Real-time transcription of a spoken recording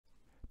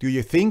Do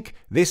you think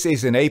this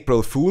is an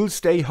April Fool's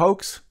Day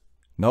hoax?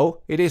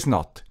 No, it is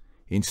not.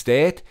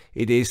 Instead,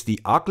 it is the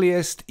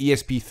ugliest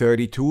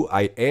ESP32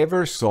 I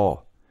ever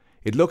saw.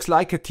 It looks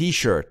like a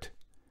t-shirt.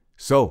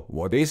 So,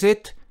 what is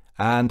it?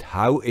 And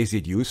how is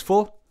it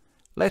useful?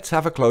 Let's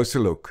have a closer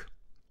look.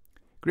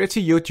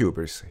 Grüezi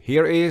YouTubers,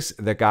 here is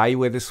the guy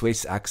with a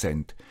Swiss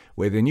accent,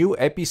 with a new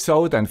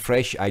episode and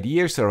fresh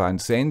ideas around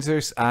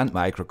sensors and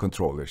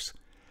microcontrollers.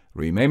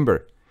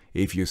 Remember,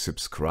 if you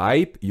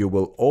subscribe, you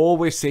will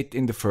always sit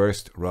in the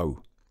first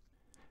row.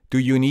 Do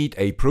you need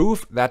a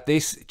proof that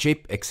this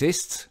chip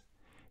exists?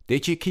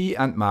 DigiKey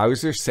and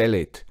Mouser sell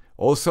it,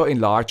 also in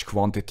large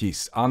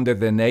quantities, under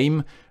the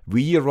name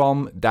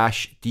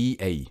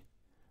WROOM-DA.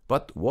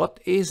 But what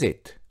is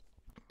it?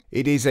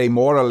 It is a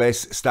more or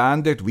less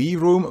standard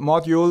WROOM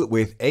module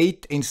with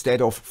 8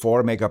 instead of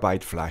 4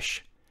 MB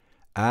flash.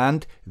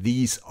 And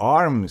these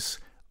arms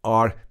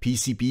are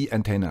PCB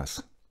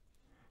antennas.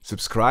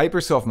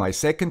 Subscribers of my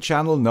second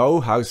channel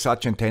know how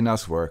such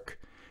antennas work.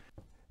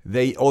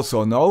 They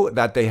also know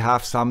that they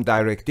have some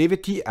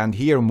directivity and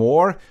hear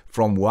more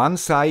from one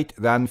side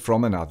than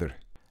from another.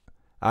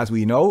 As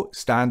we know,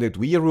 standard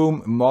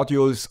WROOM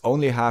modules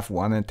only have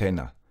one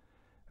antenna.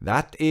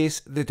 That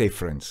is the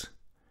difference.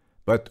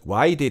 But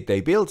why did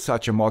they build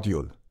such a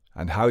module?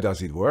 And how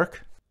does it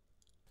work?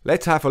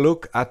 Let's have a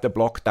look at the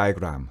block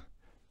diagram.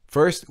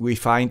 First, we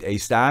find a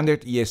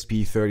standard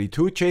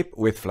ESP32 chip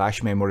with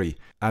flash memory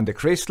and a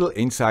crystal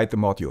inside the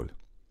module.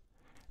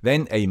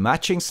 Then a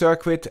matching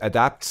circuit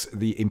adapts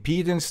the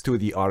impedance to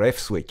the RF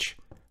switch.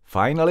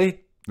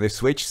 Finally, the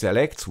switch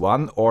selects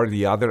one or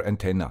the other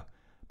antenna,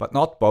 but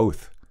not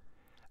both.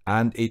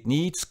 And it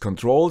needs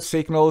control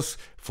signals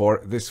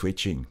for the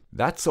switching.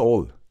 That's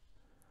all.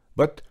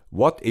 But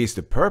what is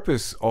the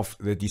purpose of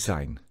the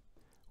design?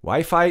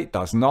 Wi-Fi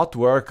does not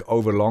work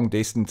over long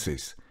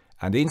distances,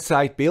 and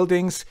inside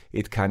buildings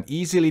it can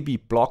easily be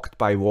blocked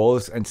by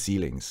walls and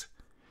ceilings.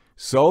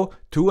 So,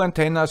 2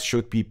 antennas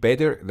should be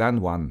better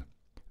than 1.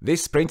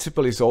 This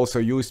principle is also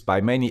used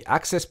by many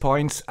access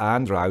points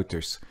and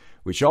routers,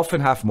 which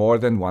often have more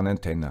than 1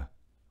 antenna.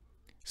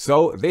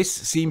 So this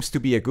seems to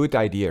be a good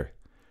idea.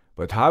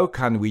 But how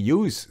can we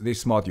use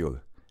this module?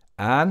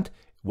 And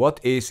what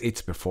is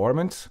its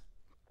performance?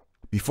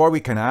 Before we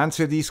can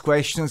answer these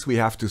questions, we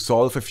have to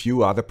solve a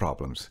few other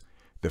problems.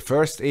 The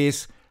first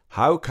is,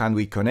 how can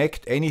we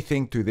connect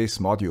anything to this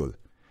module?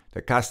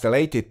 The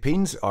castellated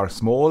pins are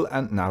small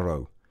and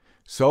narrow.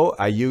 So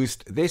I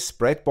used this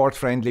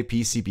breadboard-friendly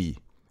PCB.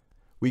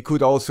 We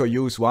could also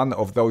use one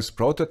of those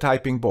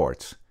prototyping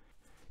boards.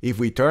 If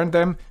we turn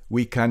them,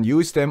 we can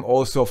use them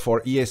also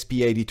for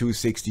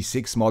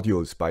ESP82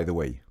 modules, by the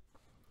way.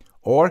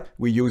 Or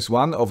we use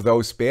one of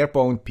those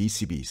bare-bone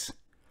PCBs.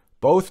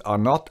 Both are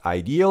not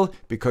ideal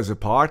because a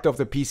part of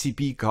the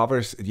PCB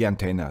covers the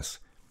antennas.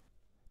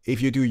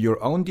 If you do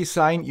your own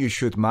design, you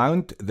should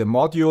mount the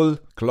module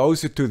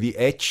closer to the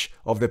edge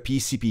of the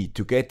PCB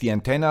to get the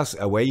antennas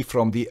away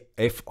from the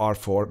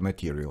FR4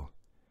 material,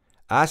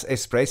 as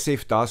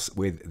Espressif does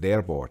with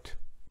their board.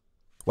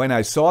 When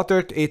I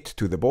soldered it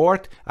to the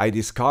board, I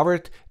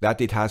discovered that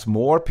it has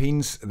more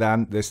pins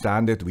than the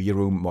standard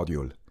WROOM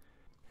module.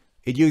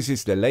 It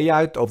uses the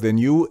layout of the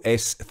new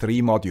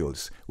S3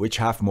 modules, which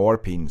have more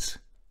pins.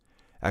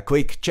 A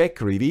quick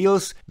check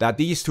reveals that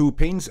these 2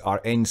 pins are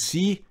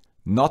NC,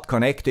 not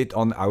connected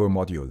on our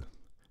module.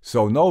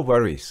 So no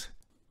worries.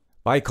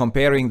 By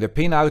comparing the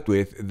pinout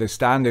with the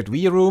standard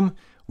WROOM,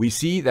 we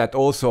see that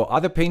also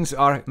other pins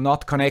are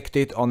not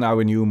connected on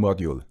our new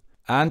module.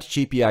 And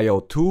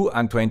GPIO 2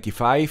 and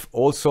 25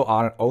 also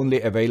are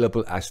only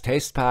available as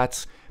test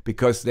pads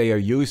because they are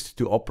used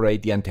to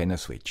operate the antenna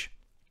switch.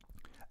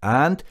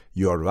 And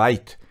you're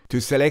right, to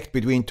select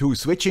between 2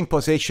 switching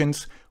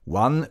positions,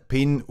 1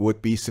 pin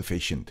would be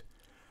sufficient.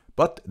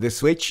 But the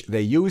switch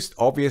they used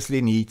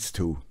obviously needs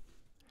 2.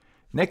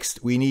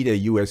 Next, we need a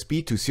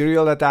USB to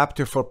serial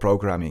adapter for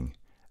programming.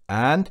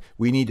 And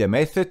we need a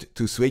method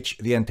to switch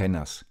the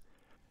antennas.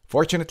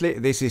 Fortunately,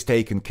 this is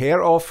taken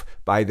care of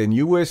by the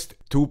newest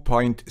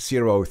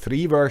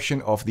 2.03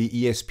 version of the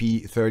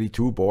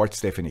ESP32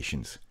 board's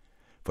definitions.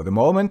 For the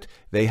moment,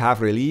 they have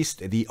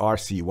released the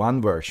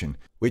RC1 version,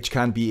 which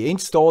can be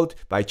installed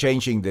by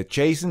changing the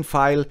JSON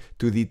file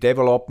to the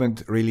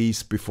development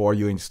release before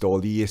you install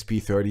the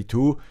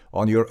ESP32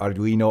 on your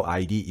Arduino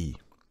IDE.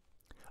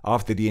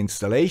 After the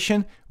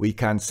installation, we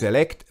can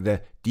select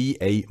the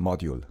DA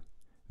module.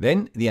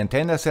 Then the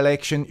antenna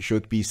selection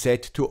should be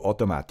set to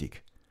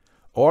automatic.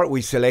 Or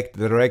we select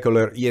the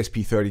regular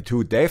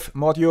ESP32 dev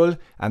module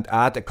and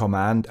add a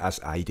command as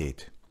I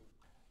did.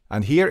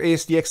 And here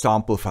is the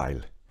example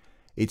file.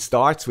 It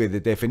starts with the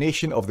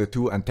definition of the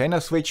 2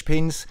 antenna switch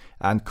pins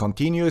and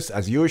continues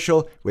as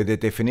usual with the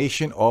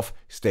definition of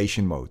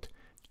station mode.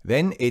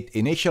 Then it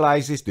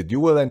initializes the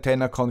dual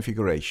antenna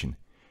configuration.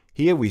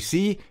 Here we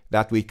see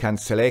that we can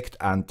select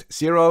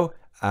ANT0,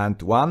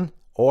 ANT1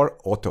 or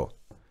auto.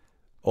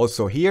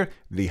 Also here,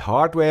 the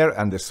hardware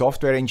and the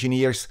software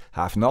engineers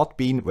have not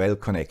been well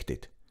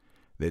connected.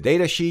 The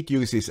datasheet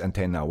uses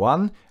antenna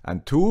 1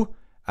 and 2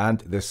 and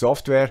the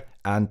software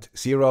and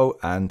 0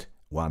 and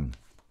 1.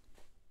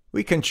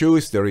 We can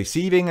choose the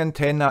receiving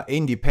antenna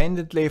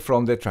independently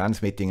from the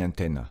transmitting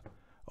antenna.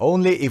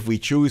 Only if we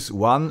choose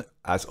one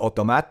as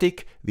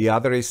automatic, the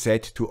other is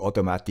set to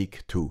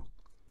automatic too.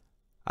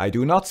 I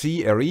do not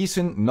see a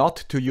reason not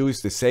to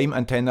use the same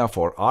antenna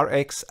for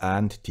RX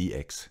and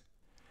TX.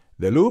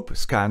 The loop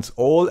scans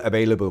all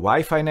available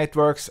Wi-Fi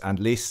networks and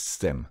lists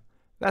them.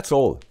 That's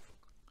all.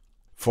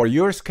 For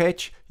your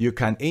sketch, you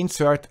can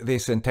insert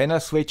this antenna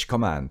switch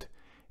command.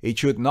 It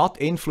should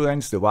not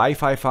influence the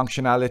Wi-Fi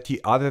functionality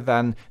other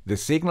than the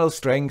signal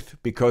strength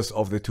because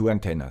of the two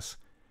antennas.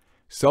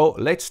 So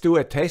let's do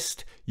a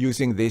test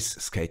using this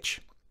sketch.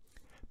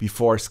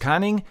 Before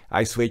scanning,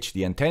 I switch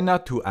the antenna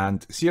to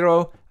and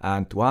 0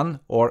 and 1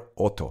 or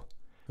auto.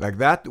 Like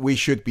that, we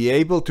should be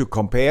able to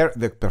compare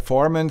the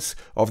performance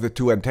of the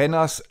two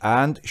antennas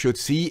and should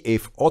see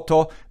if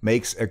auto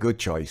makes a good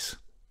choice.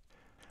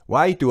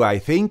 Why do I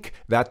think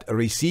that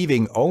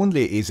receiving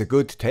only is a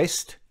good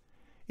test?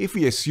 If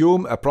we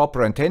assume a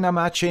proper antenna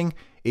matching,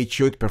 it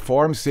should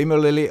perform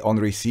similarly on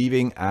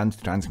receiving and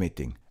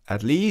transmitting,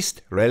 at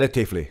least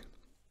relatively.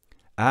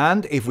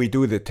 And if we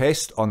do the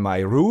test on my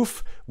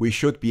roof, we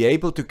should be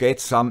able to get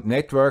some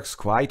networks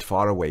quite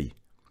far away.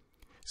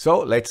 So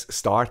let's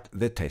start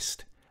the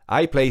test.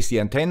 I place the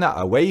antenna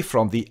away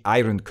from the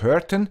iron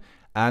curtain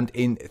and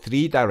in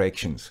 3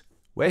 directions: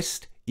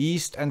 west,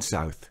 east and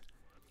south.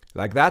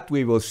 Like that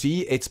we will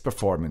see its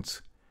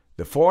performance.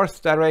 The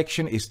 4th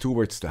direction is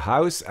towards the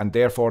house and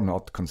therefore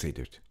not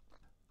considered.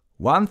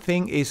 One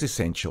thing is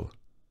essential.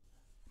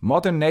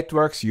 Modern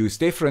networks use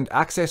different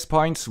access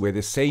points with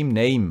the same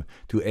name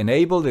to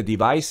enable the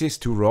devices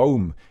to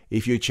roam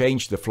if you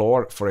change the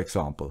floor, for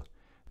example.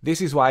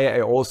 This is why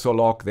I also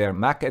log their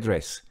MAC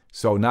address,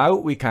 so now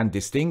we can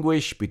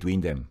distinguish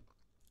between them.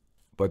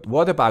 But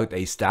what about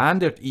a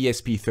standard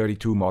ESP32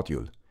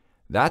 module?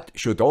 That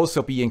should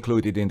also be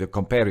included in the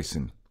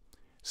comparison.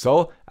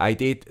 So I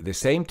did the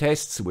same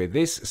tests with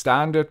this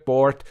standard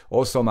board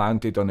also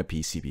mounted on a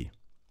PCB.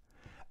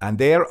 And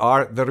there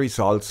are the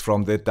results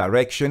from the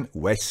direction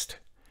west.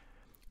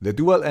 The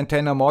dual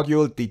antenna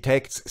module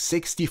detects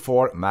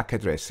 64 MAC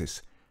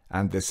addresses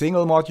and the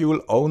single module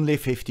only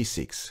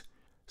 56.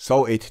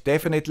 So it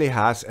definitely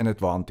has an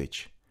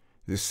advantage.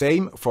 The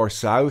same for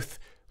south,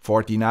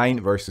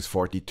 49 versus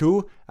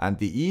 42, and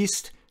the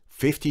east,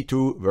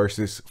 52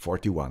 versus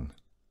 41.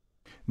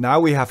 Now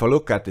we have a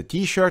look at the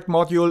T-shirt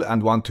module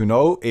and want to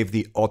know if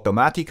the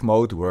automatic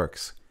mode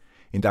works.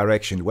 In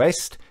direction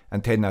west,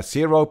 antenna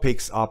 0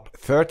 picks up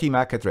 30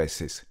 MAC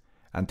addresses,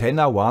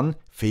 antenna 1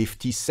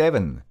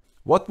 57.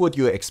 What would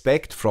you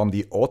expect from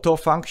the auto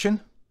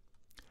function?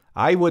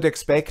 I would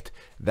expect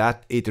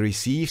that it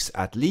receives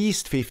at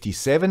least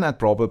 57 and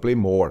probably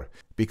more,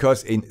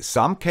 because in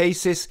some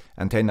cases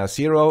antenna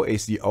 0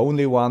 is the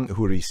only one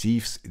who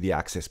receives the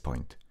access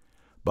point.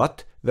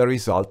 But the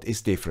result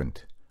is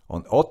different.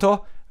 On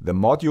auto, the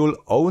module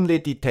only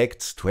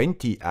detects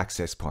 20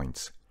 access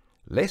points,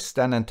 less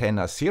than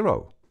antenna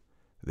 0.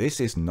 This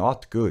is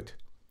not good.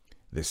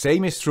 The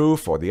same is true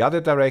for the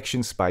other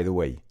directions, by the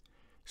way.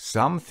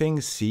 Something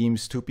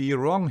seems to be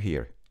wrong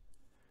here.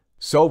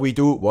 So we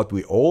do what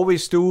we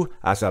always do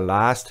as a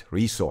last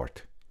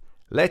resort.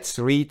 Let's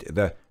read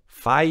the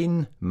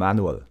fine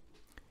manual.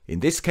 In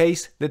this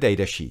case, the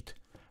datasheet.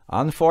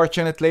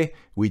 Unfortunately,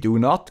 we do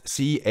not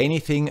see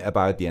anything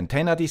about the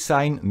antenna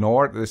design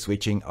nor the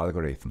switching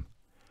algorithm.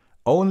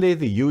 Only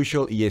the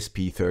usual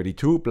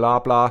ESP32 blah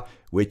blah,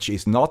 which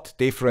is not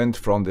different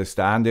from the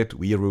standard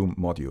WROOM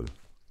module.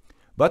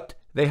 But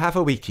they have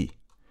a wiki,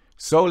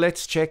 so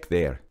let's check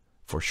there.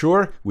 For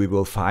sure we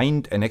will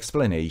find an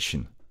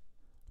explanation.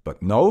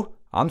 But no,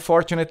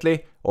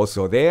 unfortunately,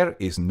 also there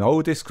is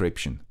no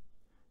description.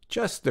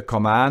 Just the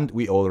command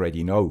we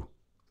already know.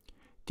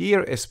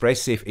 Dear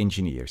Espressive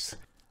engineers,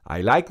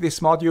 I like this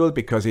module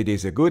because it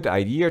is a good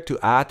idea to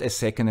add a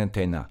second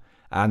antenna,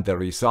 and the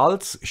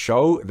results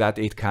show that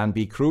it can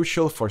be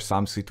crucial for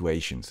some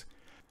situations.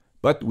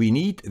 But we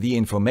need the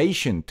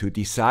information to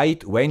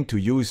decide when to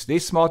use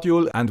this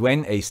module and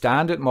when a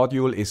standard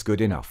module is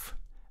good enough.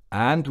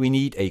 And we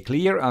need a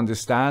clear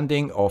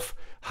understanding of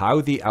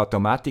how the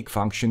automatic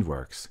function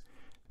works.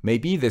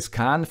 Maybe the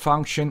scan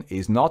function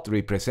is not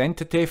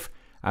representative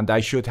and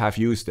I should have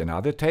used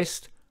another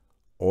test?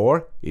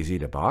 Or is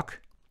it a bug?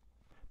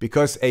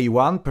 Because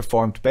A1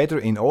 performed better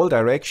in all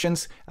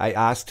directions, I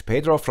asked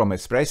Pedro from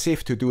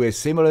Espressive to do a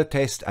similar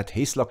test at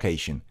his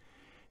location.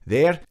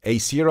 There,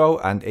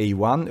 A0 and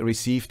A1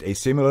 received a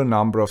similar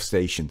number of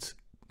stations.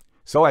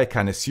 So I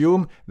can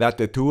assume that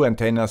the two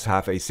antennas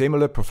have a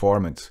similar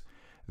performance.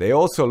 They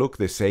also look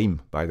the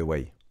same, by the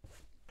way.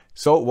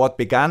 So what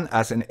began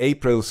as an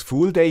April's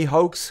Fool Day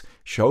hoax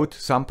showed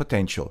some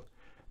potential.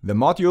 The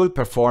module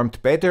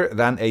performed better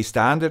than a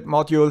standard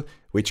module,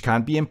 which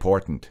can be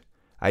important.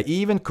 I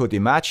even could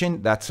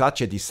imagine that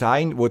such a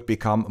design would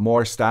become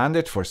more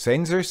standard for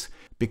sensors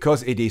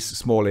because it is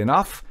small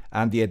enough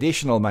and the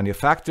additional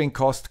manufacturing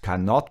cost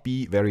cannot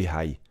be very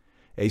high.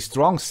 A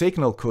strong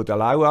signal could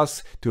allow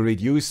us to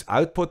reduce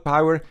output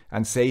power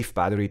and save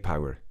battery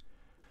power.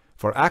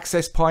 For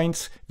access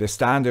points, the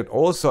standard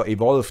also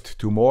evolved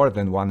to more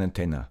than one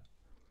antenna.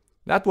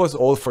 That was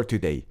all for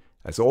today.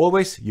 As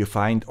always, you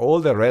find all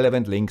the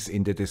relevant links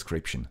in the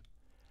description.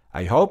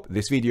 I hope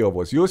this video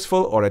was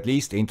useful or at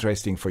least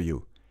interesting for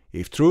you.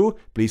 If true,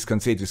 please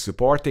consider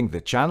supporting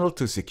the channel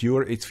to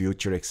secure its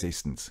future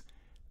existence.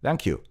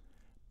 Thank you.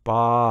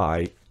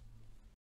 Bye.